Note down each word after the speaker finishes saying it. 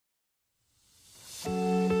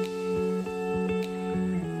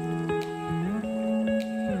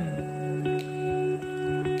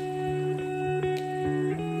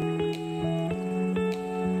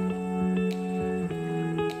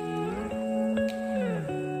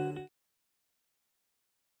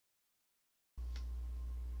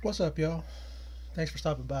What's up, y'all? Thanks for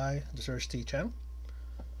stopping by the Search T channel.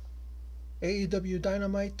 AEW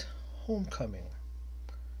Dynamite Homecoming.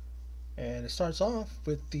 And it starts off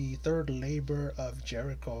with the third labor of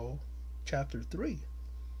Jericho, Chapter 3.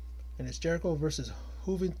 And it's Jericho versus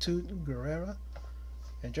Juventud Guerrera.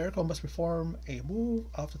 And Jericho must perform a move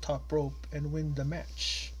off the top rope and win the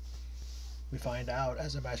match. We find out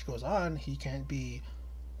as the match goes on, he can't be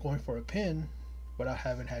going for a pin without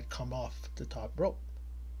having had come off the top rope.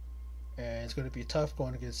 And it's going to be tough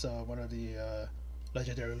going against one of the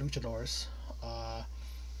legendary luchadors. Uh,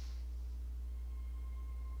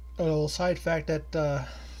 a little side fact that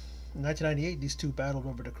in 1998 these two battled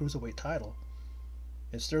over the cruiserweight title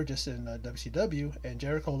in Sturgis in WCW, and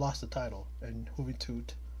Jericho lost the title, and Juventud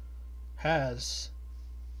has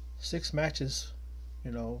 6 matches.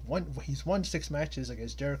 He's won 6 matches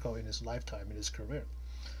against Jericho in his lifetime, in his career.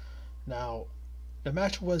 Now, the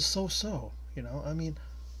match was so.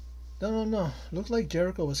 No. Looked like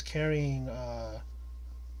Jericho was carrying,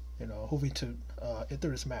 Juventud into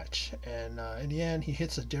this match, and in the end, he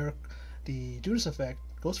hits the Judas effect,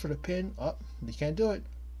 goes for the pin. Up, he can't do it.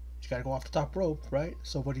 He's got to go off the top rope, right?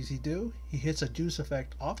 So what does he do? He hits a Judas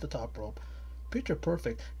effect off the top rope. Picture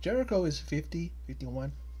perfect. Jericho is 50,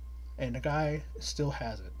 51, and the guy still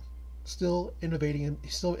has it. Still innovating.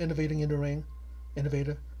 He's still innovating in the ring.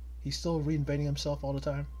 Innovator. He's still reinventing himself all the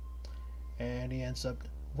time, and he ends up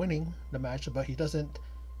winning the match, but he doesn't.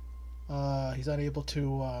 He's not able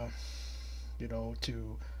to,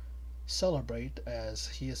 to celebrate as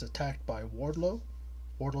he is attacked by Wardlow.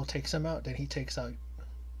 Wardlow takes him out, then he takes out,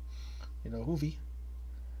 Hoovy,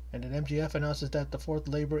 and then MJF announces that the fourth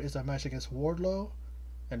labor is a match against Wardlow,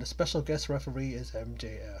 and the special guest referee is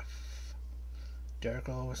MJF.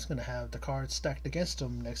 Jericho is gonna have the cards stacked against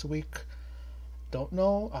him next week. Don't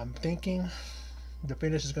know. I'm thinking the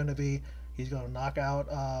finish is gonna be he's going to knock out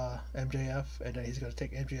MJF, and then he's going to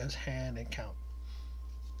take MJF's hand and count.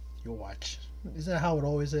 You'll watch. Isn't that how it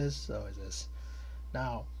always is? It always is.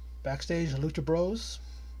 Now, backstage, Lucha Bros,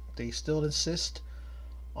 they still insist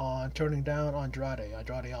on turning down Andrade.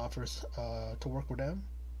 Andrade offers to work with them.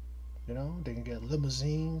 They can get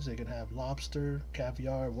limousines, they can have lobster,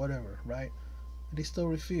 caviar, whatever, right? And they still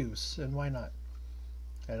refuse, and why not?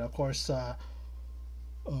 And of course,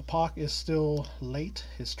 Pac is still late.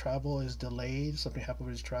 His travel is delayed. Something happened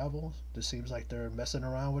with his travel. It seems like they're messing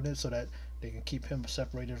around with it so that they can keep him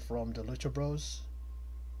separated from the Lucha Bros.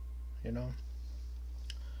 And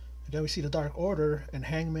then we see the Dark Order and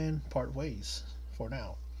Hangman part ways for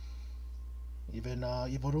now. Even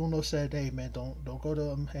Evil Uno said, "Hey man, don't go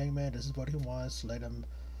to Hangman. This is what he wants. Let him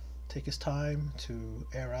take his time to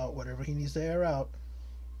air out whatever he needs to air out."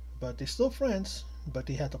 But they're still friends. But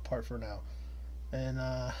they had to part for now. And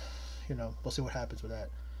we'll see what happens with that.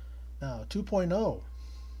 Now 2.0,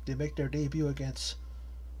 they make their debut against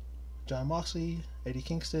Jon Moxley, Eddie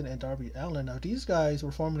Kingston, and Darby Allin. Now these guys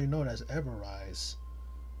were formerly known as Everrise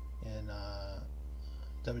in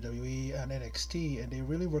WWE and NXT, and they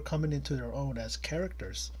really were coming into their own as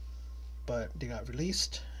characters. But they got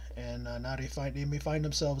released, and now they may find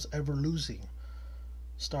themselves ever losing,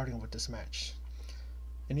 starting with this match.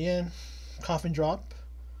 In the end, coffin drop.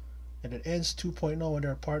 And it ends 2.0 in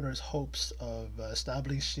their partners' hopes of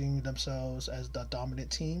establishing themselves as the dominant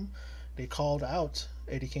team. They called out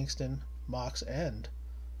Eddie Kingston, Mox, and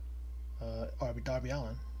Darby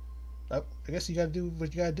Allin. I guess you gotta do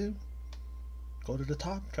what you gotta do. Go to the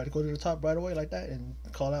top. Try to go to the top right away like that and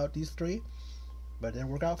call out these three. But it didn't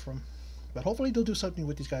work out for them. But hopefully they'll do something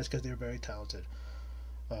with these guys because they're very talented.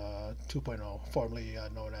 2.0, formerly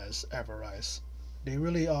known as Everrise. They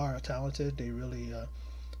really are talented. They really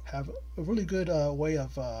have a really good way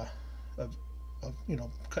of cutting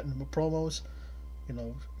the promos,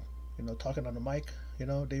 talking on the mic.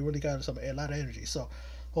 They really got a lot of energy. So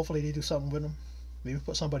hopefully they do something with them. Maybe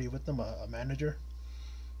put somebody with them, a manager.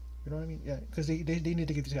 You know what I mean? Yeah, because they need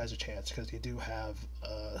to give these guys a chance because they do have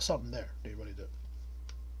something there. They really do.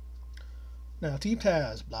 Now Team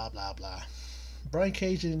Taz, blah blah blah. Brian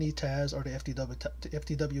Cage didn't need Taz or the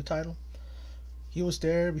FTW title. He was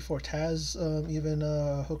there before Taz even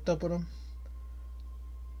hooked up with him.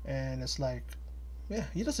 And it's like, yeah,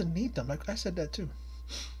 he doesn't need them. Like, I said that too.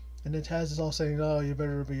 And then Taz is all saying, "Oh, you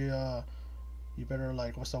better be, you better,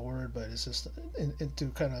 like, what's the word?" But it's just, into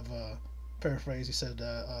kind of paraphrase, he said,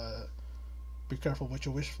 "Be careful what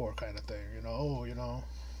you wish for," kind of thing.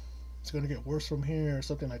 It's going to get worse from here, or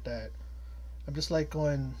something like that. I'm just like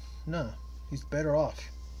going, nah, he's better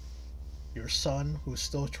off. Your son, who's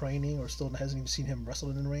still training or still hasn't even seen him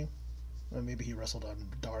wrestle in the ring. Or maybe he wrestled on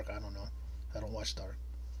Dark, I don't know. I don't watch Dark.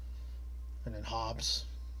 And then Hobbs.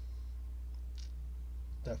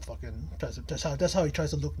 That fucking tries to, that's how he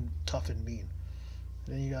tries to look tough and mean.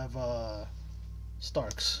 And then you have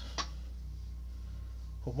Starks,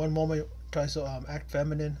 who one moment tries to act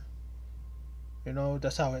feminine. You know,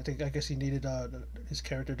 that's how I guess he needed his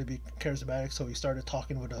character to be charismatic, so he started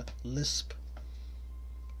talking with a lisp.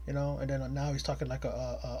 You know, and then now he's talking like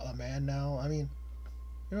a man now. I mean,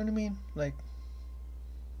 you know what I mean? Like,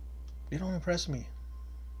 they don't impress me.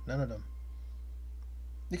 None of them.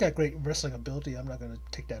 He got great wrestling ability. I'm not gonna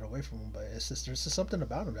take that away from him, but it's just there's just something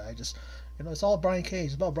about him that I just, you know, it's all Brian Cage.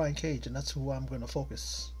 It's about Brian Cage, and that's who I'm gonna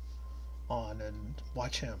focus on and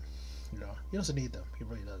watch him. You know, he doesn't need them. He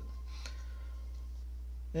really doesn't.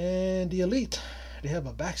 And the Elite, they have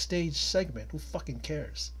a backstage segment. Who fucking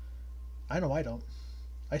cares? I know I don't.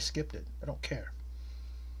 I skipped it. I don't care.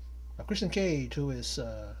 Now, Christian Cage, who is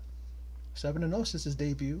 7-0 since his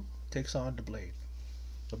debut, takes on the Blade.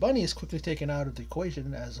 The Bunny is quickly taken out of the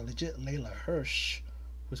equation as a legit Layla Hirsch,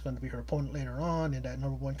 who's going to be her opponent later on in that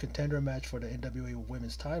 #1 contender match for the NWA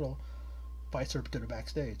Women's title, fights her to the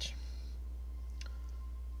backstage.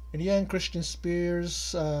 In the end, Christian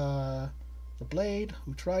spears the Blade,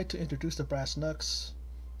 who tried to introduce the Brass Knucks.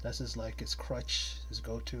 That's his crutch, his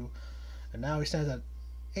go-to. And now he stands at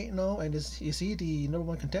 8-0 and is he the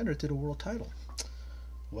 #1 contender to the world title?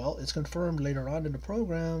 Well, it's confirmed later on in the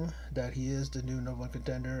program that he is the new #1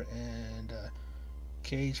 contender, and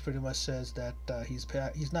Cage pretty much says that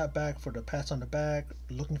he's not back for the pats on the back,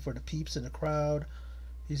 looking for the peeps in the crowd.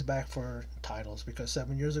 He's back for titles because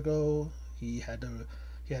 7 years ago he had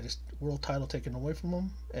his world title taken away from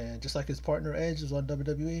him, and just like his partner Edge was on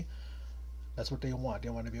WWE, that's what they want. They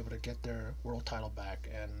want to be able to get their world title back,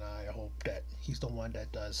 and I hope that he's the one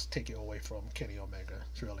that does take it away from Kenny Omega.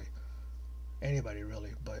 It's really anybody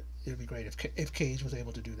really, but it'd be great if Cage was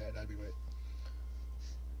able to do that. That'd be great.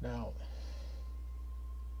 Now,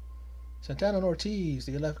 Santana and Ortiz,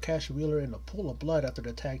 they left Cash Wheeler in a pool of blood after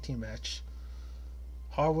the tag team match.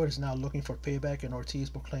 Harwood is now looking for payback, and Ortiz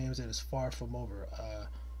proclaims it is far from over.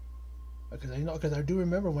 Because I do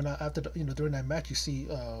remember when during that match you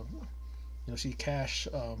see Cash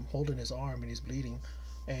holding his arm and he's bleeding,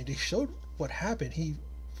 and they showed what happened.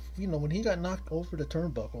 When he got knocked over the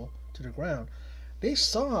turnbuckle to the ground, they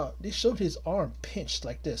showed his arm pinched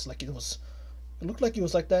like this, like it looked like it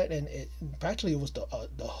was like that, and actually it was the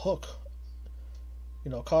hook,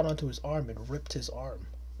 caught onto his arm and ripped his arm,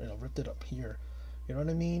 ripped it up here, you know what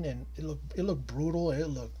I mean? And it looked brutal. It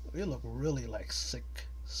looked really like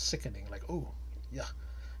sickening, like, oh yeah,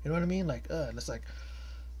 you know what I mean? Like it's like,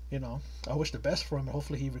 I wish the best for him.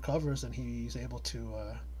 Hopefully he recovers and he's able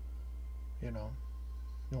to he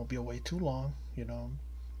won't be away too long,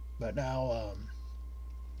 but now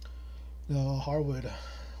Harwood,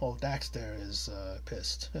 old Dax there is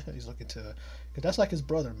pissed. He's looking to, cause that's like his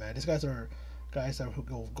brother, man. These guys are guys that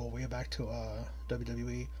go way back to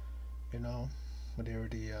WWE, when they were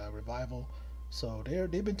the Revival. So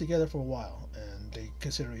they've been together for a while, and they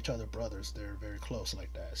consider each other brothers. They're very close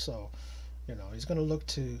like that. So, he's gonna look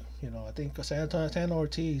to, I think Santana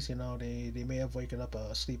Ortiz, they may have waken up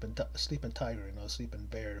a sleeping tiger, sleeping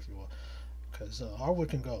bear, if you will, because Harwood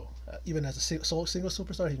can go, even as a single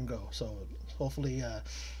superstar, he can go. So hopefully, I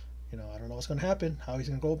don't know what's gonna happen, how he's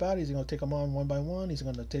gonna go about it. He's gonna take him on one by one. He's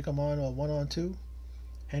gonna take him on a 1-on-2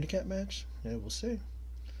 handicap match. Yeah, we'll see.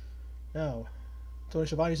 Now, Tony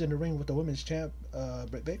Schiavone's in the ring with the women's champ,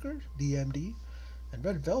 Britt Baker, DMD, and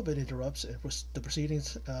Red Velvet interrupts the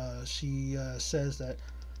proceedings. She says that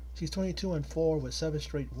she's 22-4 with 7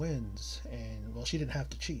 straight wins, and she didn't have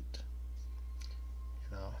to cheat.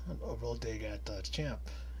 A real dig at the champ,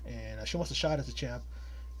 and she wants a shot at the champ,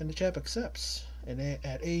 and the champ accepts. And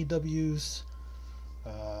at AEW's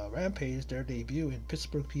Rampage, their debut in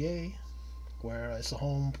Pittsburgh, PA, where it's the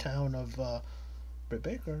hometown of Britt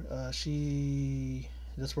Baker,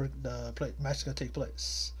 that's where the match is going to take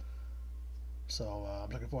place. So I'm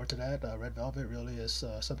looking forward to that. Red Velvet really is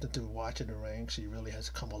something to watch in the ring. She really has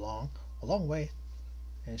come a long way,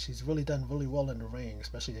 and she's really done really well in the ring,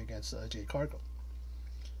 especially against Jade Cargill.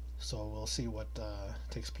 So we'll see what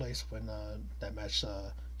takes place when that match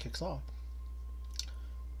kicks off.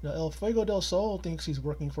 Now, El Fuego del Sol thinks he's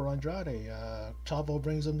working for Andrade. Chavo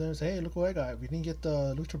brings him there and says, hey, look what I got. We didn't get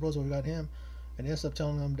the Lucha Bros, but we got him. And he ends up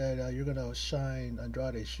telling him that you're going to shine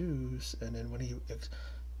Andrade's shoes. And then when he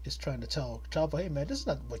is trying to tell Chavo, hey, man, this is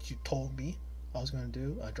not what you told me I was going to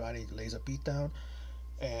do, Andrade lays a beat down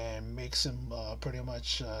and makes him pretty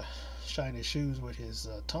much shine his shoes with his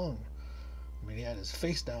tongue. I mean, he had his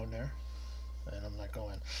face down there, and I'm not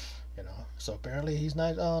going, So apparently he's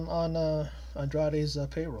not on Andrade's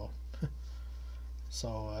payroll.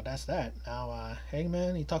 So that's that. Now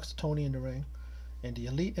Hangman, he talks to Tony in the ring, and the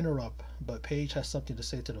Elite interrupt, but Paige has something to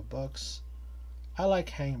say to the Bucks. I like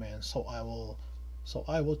Hangman, so I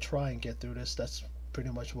will try and get through this. That's pretty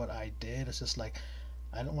much what I did. It's just like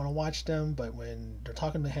I don't want to watch them, but when they're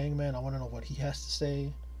talking to Hangman, I want to know what he has to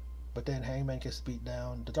say. But then Hangman gets beat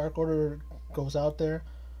down. The Dark Order goes out there,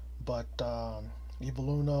 but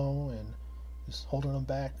Evil Uno and is holding them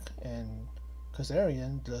back, and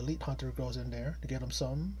Kazarian, the Elite Hunter, goes in there to get him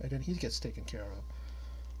some, and then he gets taken care of.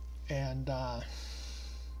 And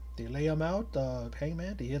they lay him out,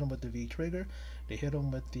 Hangman. They hit him with the V trigger. They hit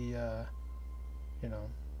him with the,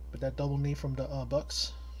 with that double knee from the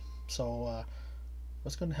Bucks. So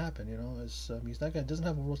what's going to happen? Is he's not gonna, doesn't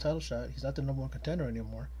have a world title shot. He's not the number one contender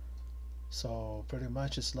anymore. So pretty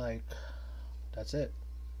much it's like that's it.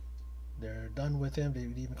 They're done with him. They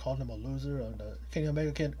even called him a loser. Kenny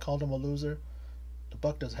Omega called him a loser. The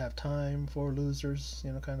Buck doesn't have time for losers,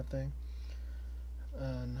 kind of thing.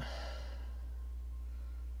 And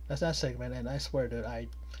that's that segment. And I swear that I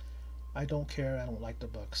don't care. I don't like the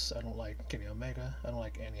Bucks. I don't like Kenny Omega. I don't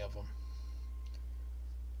like any of them.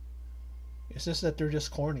 It's just that they're just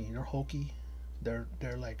corny. They're hokey. They're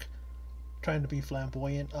like trying to be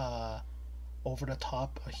flamboyant, over the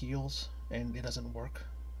top heels, and it doesn't work.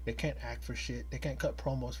 They can't act for shit. They can't cut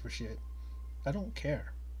promos for shit. I don't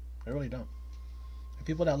care. I really don't. And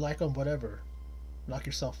people that like them, whatever. Knock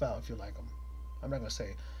yourself out if you like them. I'm not gonna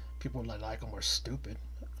say people that like them are stupid,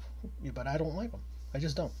 but I don't like them. I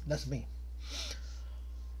just don't. That's me.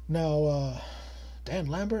 Now, Dan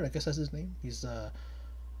Lambert, I guess that's his name. He's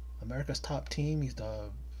America's Top Team. He's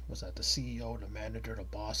the CEO, the manager, the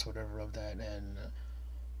boss, whatever of that, and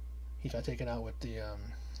he got taken out with the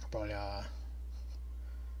probably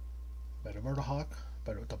by the Murder Hawk,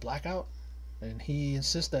 but with the blackout, and he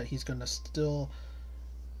insists that he's gonna still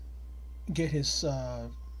get his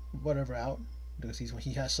whatever out because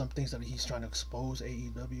he has some things that he's trying to expose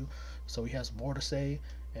AEW, so he has more to say,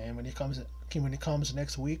 and when he comes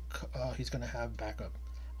next week, he's gonna have backup.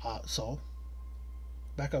 So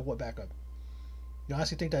backup, what backup? You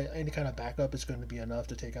honestly think that any kind of backup is going to be enough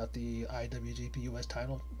to take out the IWGP US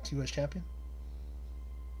title, US champion?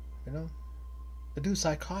 The dude's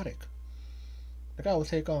psychotic. The guy will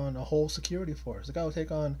take on a whole security force. The guy will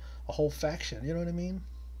take on a whole faction. You know what I mean?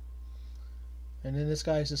 And then this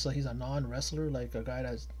guy is just like, he's a non-wrestler, like a guy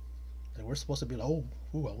that's like, we're supposed to be like, I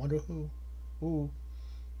wonder who,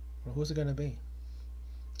 who's it gonna be?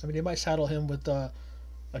 I mean, they might saddle him with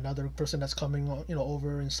another person that's coming,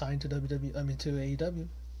 over and signed to to AEW.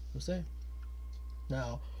 We'll see.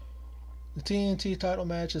 Now, the TNT title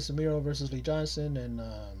match is Miro versus Lee Johnson, and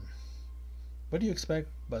what do you expect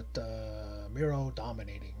but Miro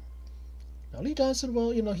dominating? Now, Lee Johnson,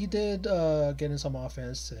 well, he did get in some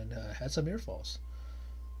offense and had some ear falls,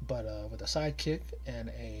 but with a sidekick and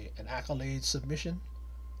an accolade submission,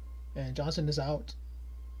 and Johnson is out,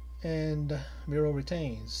 and Miro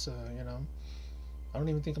retains. I don't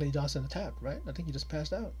even think Lee Johnson tapped, right? I think he just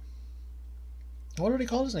passed out. What do they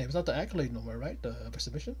call his name? It's not the accolade no more, right? The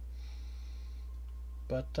submission.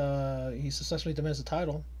 But he successfully defends the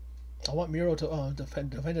title. I want Miro to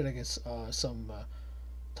defend it against some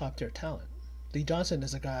top tier talent. Lee Johnson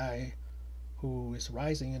is a guy who is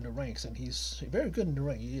rising in the ranks, and he's very good in the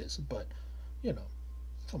ring. He is, but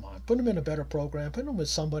come on, put him in a better program. Put him with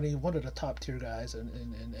somebody, one of the top tier guys, and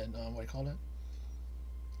what do you call it?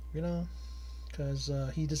 Because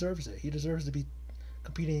he deserves it. He deserves to be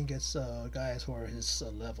competing against guys who are his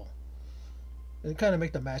level. And kind of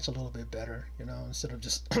make the match a little bit better, instead of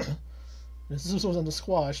just this wasn't the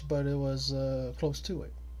squash, but it was close to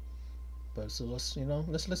it. But so let's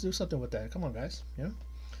do something with that. Come on, guys.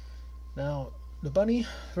 Now, the Bunny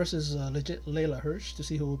versus legit Layla Hirsch to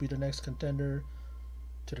see who will be the next contender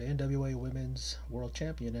to the NWA Women's World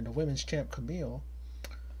Champion, and the Women's Champ Camille.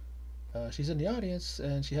 She's in the audience,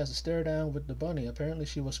 and she has a stare down with the Bunny. Apparently,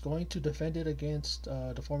 she was going to defend it against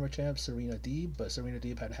the former champ Serena Deeb, but Serena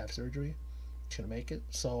Deeb had to have surgery. She couldn't make it.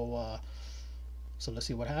 So let's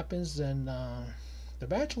see what happens. And the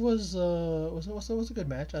match was a good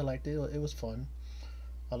match. I liked it. It was fun.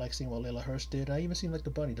 I like seeing what Layla Hirsch did. I even seem like the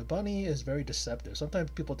Bunny. The Bunny is very deceptive.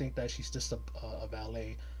 Sometimes people think that she's just a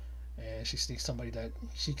valet, and she thinks somebody that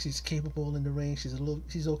she's capable in the ring.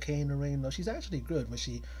 She's okay in the ring. No, she's actually good when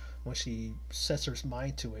she sets her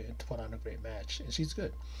mind to it and to put on a great match, and she's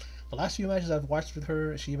good. The last few matches I've watched with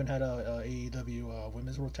her, she even had a AEW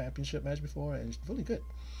Women's World Championship match before, and she's really good.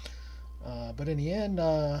 But in the end,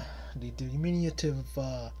 the diminutive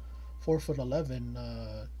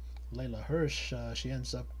 4'11" Layla Hirsch, she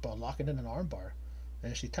ends up locking in an armbar,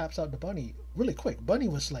 and she taps out the Bunny really quick. Bunny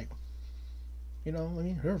was like You know, I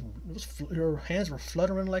mean, her hands were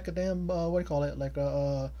fluttering like a damn what do you call it? Like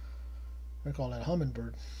a what do you call it? A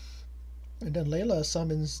hummingbird. And then Layla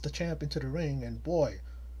summons the champ into the ring, and boy,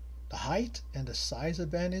 the height and the size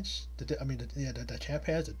advantage. The champ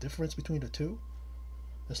has the difference between the two.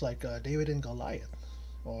 It's like David and Goliath,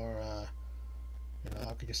 or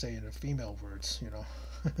how could you say in the female words,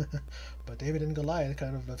 but David and Goliath,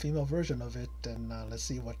 kind of the female version of it. And let's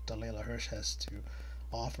see what Layla Hirsch has to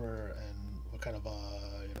offer, and what kind of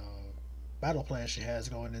battle plan she has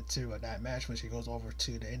going into that match when she goes over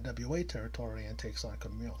to the NWA territory and takes on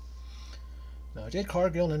Camille. Now, Jade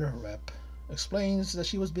Cargill and her rep explains that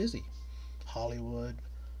she was busy. Hollywood,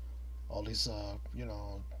 all these,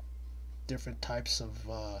 different types of,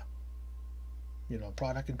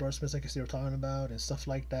 product endorsements, I guess they were talking about, and stuff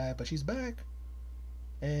like that. But she's back,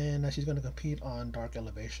 and she's going to compete on Dark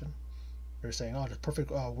Elevation. They're saying, oh, the perfect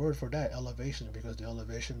word for that, elevation, because the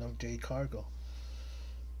elevation of Jade Cargill.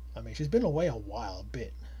 I mean, she's been away a while, a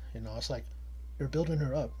bit. It's like they're building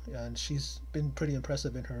her up, and she's been pretty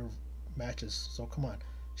impressive in her matches. So come on,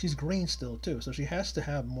 she's green still too, so she has to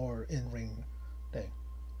have more in-ring thing,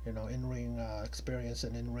 in-ring experience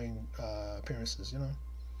and in-ring appearances.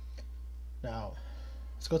 Now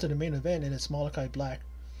let's go to the main event, and it's Malakai Black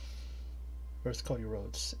versus Cody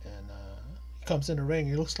Rhodes, and he comes in the ring.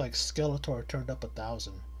 He looks like Skeletor turned up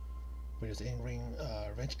 1,000 with his in-ring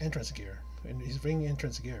entrance gear, in his ring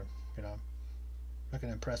entrance gear. Looking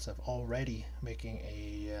impressive already, making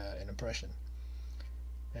an impression.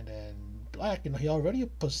 And then Black, he already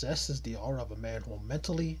possesses the aura of a man who will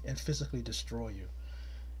mentally and physically destroy you.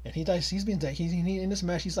 And in this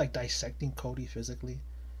match, he's like dissecting Cody physically,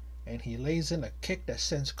 and he lays in a kick that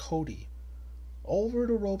sends Cody over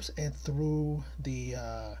the ropes and through the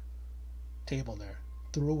table there,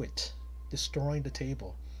 through it, destroying the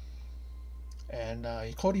table. And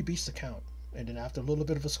Cody beats the count. And then after a little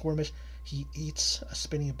bit of a skirmish, he eats a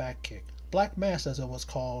spinning back kick. Black Mass, as it was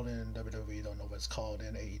called in WWE, don't know what it's called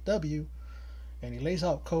in AEW. And he lays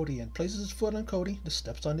out Cody and places his foot on Cody, just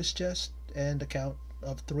steps on his chest, and the count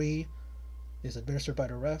of 3 is administered by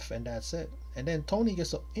the ref, and that's it. And then Tony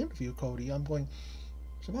gets to interview Cody. I'm going,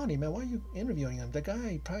 Shivani, man, why are you interviewing him? The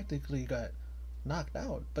guy practically got knocked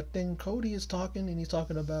out. But then Cody is talking, and he's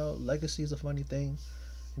talking about legacy is a funny thing.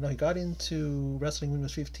 He got into wrestling when he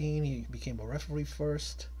was 15. He became a referee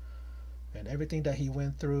first, and everything that he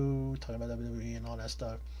went through, talking about WWE and all that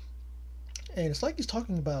stuff. And it's like he's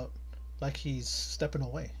talking about, like he's stepping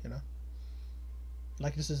away,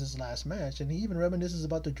 like this is his last match. And he even reminisces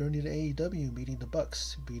about the journey to AEW, beating the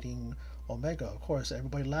Bucks, beating Omega. Of course,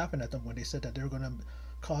 everybody laughing at them when they said that they were going to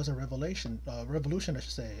cause a revolution, I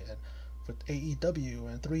should say, with AEW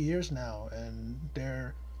in 3 years now. And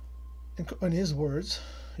they're, in his words,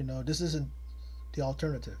 this isn't the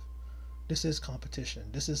alternative. This is competition.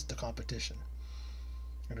 This is the competition.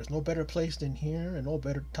 And there's no better place than here, and no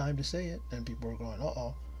better time to say it. And people are going,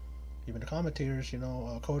 uh-oh. Even the commentators,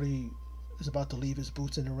 Cody is about to leave his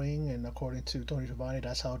boots in the ring, and according to Tony Schiavone,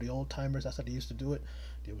 that's how the old timers, that's how they used to do it.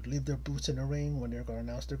 They would leave their boots in the ring when they're going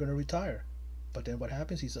to announce they're going to retire. But then what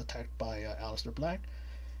happens? He's attacked by Aleister Black,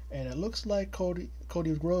 and it looks like Cody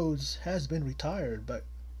Rhodes has been retired, but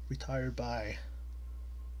retired by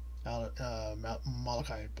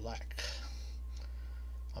Malakai Black.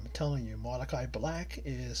 I'm telling you, Malakai Black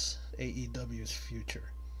is AEW's future.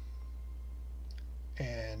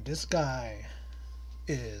 And this guy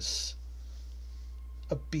is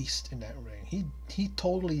a beast in that ring.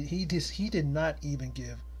 He did not even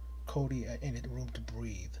give Cody any room to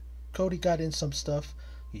breathe. Cody got in some stuff.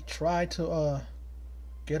 He tried to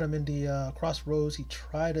get him in the crossroads. He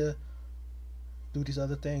tried to do these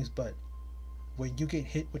other things, but when you get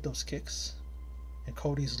hit with those kicks, and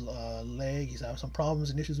Cody's leg, he's having some problems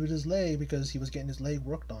and issues with his leg because he was getting his leg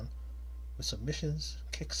worked on with submissions,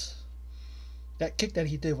 kicks. That kick that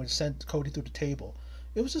he did when he sent Cody through the table,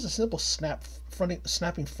 it was just a simple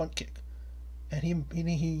snapping front kick, and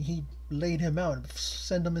he laid him out and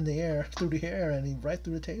sent him in the air, through the air, and he right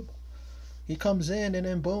through the table. He comes in, and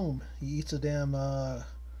then boom, he eats a damn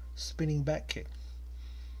spinning back kick.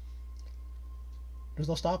 There's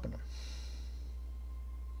no stopping him.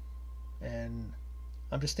 And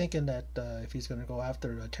I'm just thinking that if he's going to go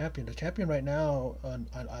after the champion right now on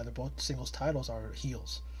either both singles titles are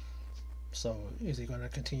heels. So is he going to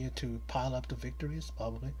continue to pile up the victories?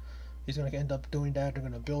 Probably. He's going to end up doing that. They're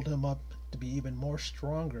going to build him up to be even more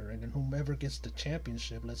stronger, and then whomever gets the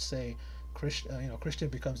championship, let's say Christian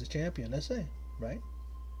becomes the champion, let's say, right?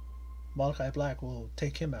 Malakai Black will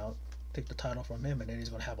take him out, take the title from him, and then he's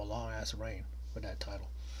going to have a long ass reign with that title.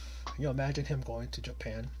 Can you imagine him going to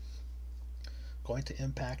Japan, going to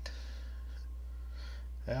Impact,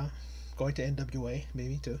 Yeah, going to NWA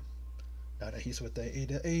maybe too. Now that he's with the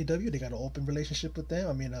AEW, they got an open relationship with them.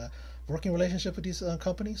 I mean, a working relationship with these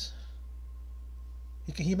companies.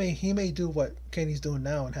 He may do what Kenny's doing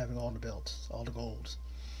now and having all the belts, all the golds.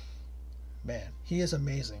 Man, he is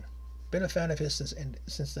amazing. Been a fan of his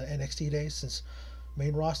since the NXT days, since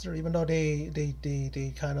main roster. Even though they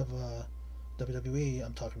kind of WWE,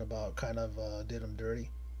 I'm talking about, kind of did him dirty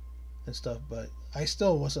and stuff. But I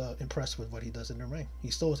still was impressed with what he does in the ring. He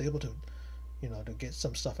still was able to, to get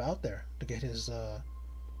some stuff out there, to get his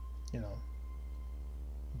you know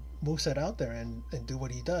moveset out there and do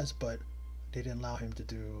what he does. But they didn't allow him to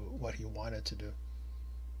do what he wanted to do.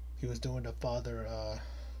 He was doing the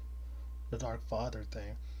Dark Father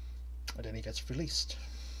thing, and then he gets released.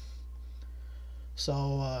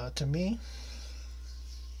 So to me,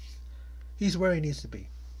 he's where he needs to be,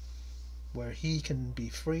 where he can be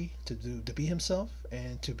free to be himself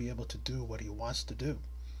and to be able to do what he wants to do.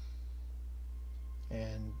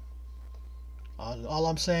 And all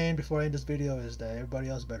I'm saying before I end this video is that everybody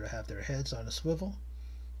else better have their heads on a swivel,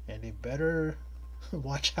 and they better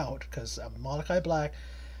watch out, because Malakai Black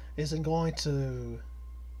isn't going to,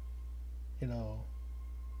 you know,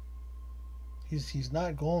 he's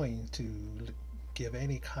not going to give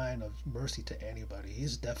any kind of mercy to anybody.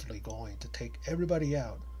 He's definitely going to take everybody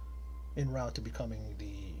out en route to becoming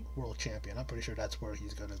the world champion. I'm pretty sure that's where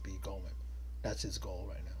he's going to be going. That's his goal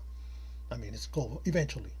right now. I mean, his goal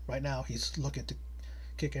eventually. Right now, he's looking to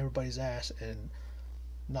kick everybody's ass and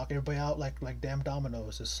knock everybody out like damn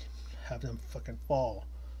dominoes. Just have them fucking fall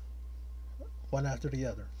one after the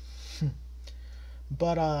other.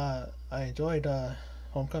 But I enjoyed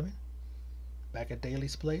Homecoming back at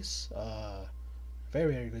Daly's place.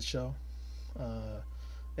 Very, very good show.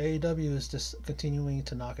 AEW is just continuing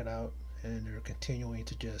to knock it out, and they're continuing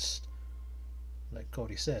to just, like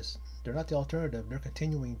Cody says, they're not the alternative. They're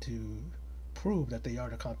continuing to prove that they are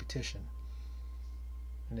the competition.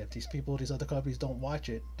 And if these other companies don't watch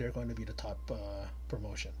it, they're going to be the top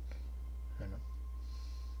promotion. You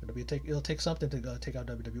know, it'll take something to take out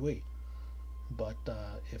WWE. But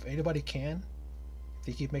if anybody can, if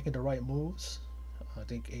they keep making the right moves, I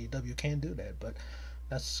think AEW can do that. But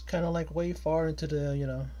that's kind of like way far into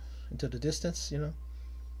the distance.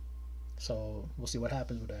 So we'll see what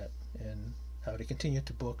happens with that, and how they continue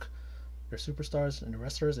to book their superstars and the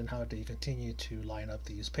wrestlers, and how they continue to line up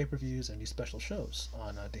these pay-per-views and these special shows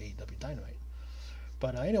on the AEW Dynamite.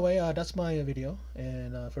 But anyway, that's my video,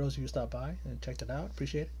 and for those of you who stopped by and checked it out,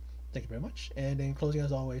 appreciate it. Thank you very much. And in closing,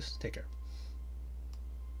 as always, take care.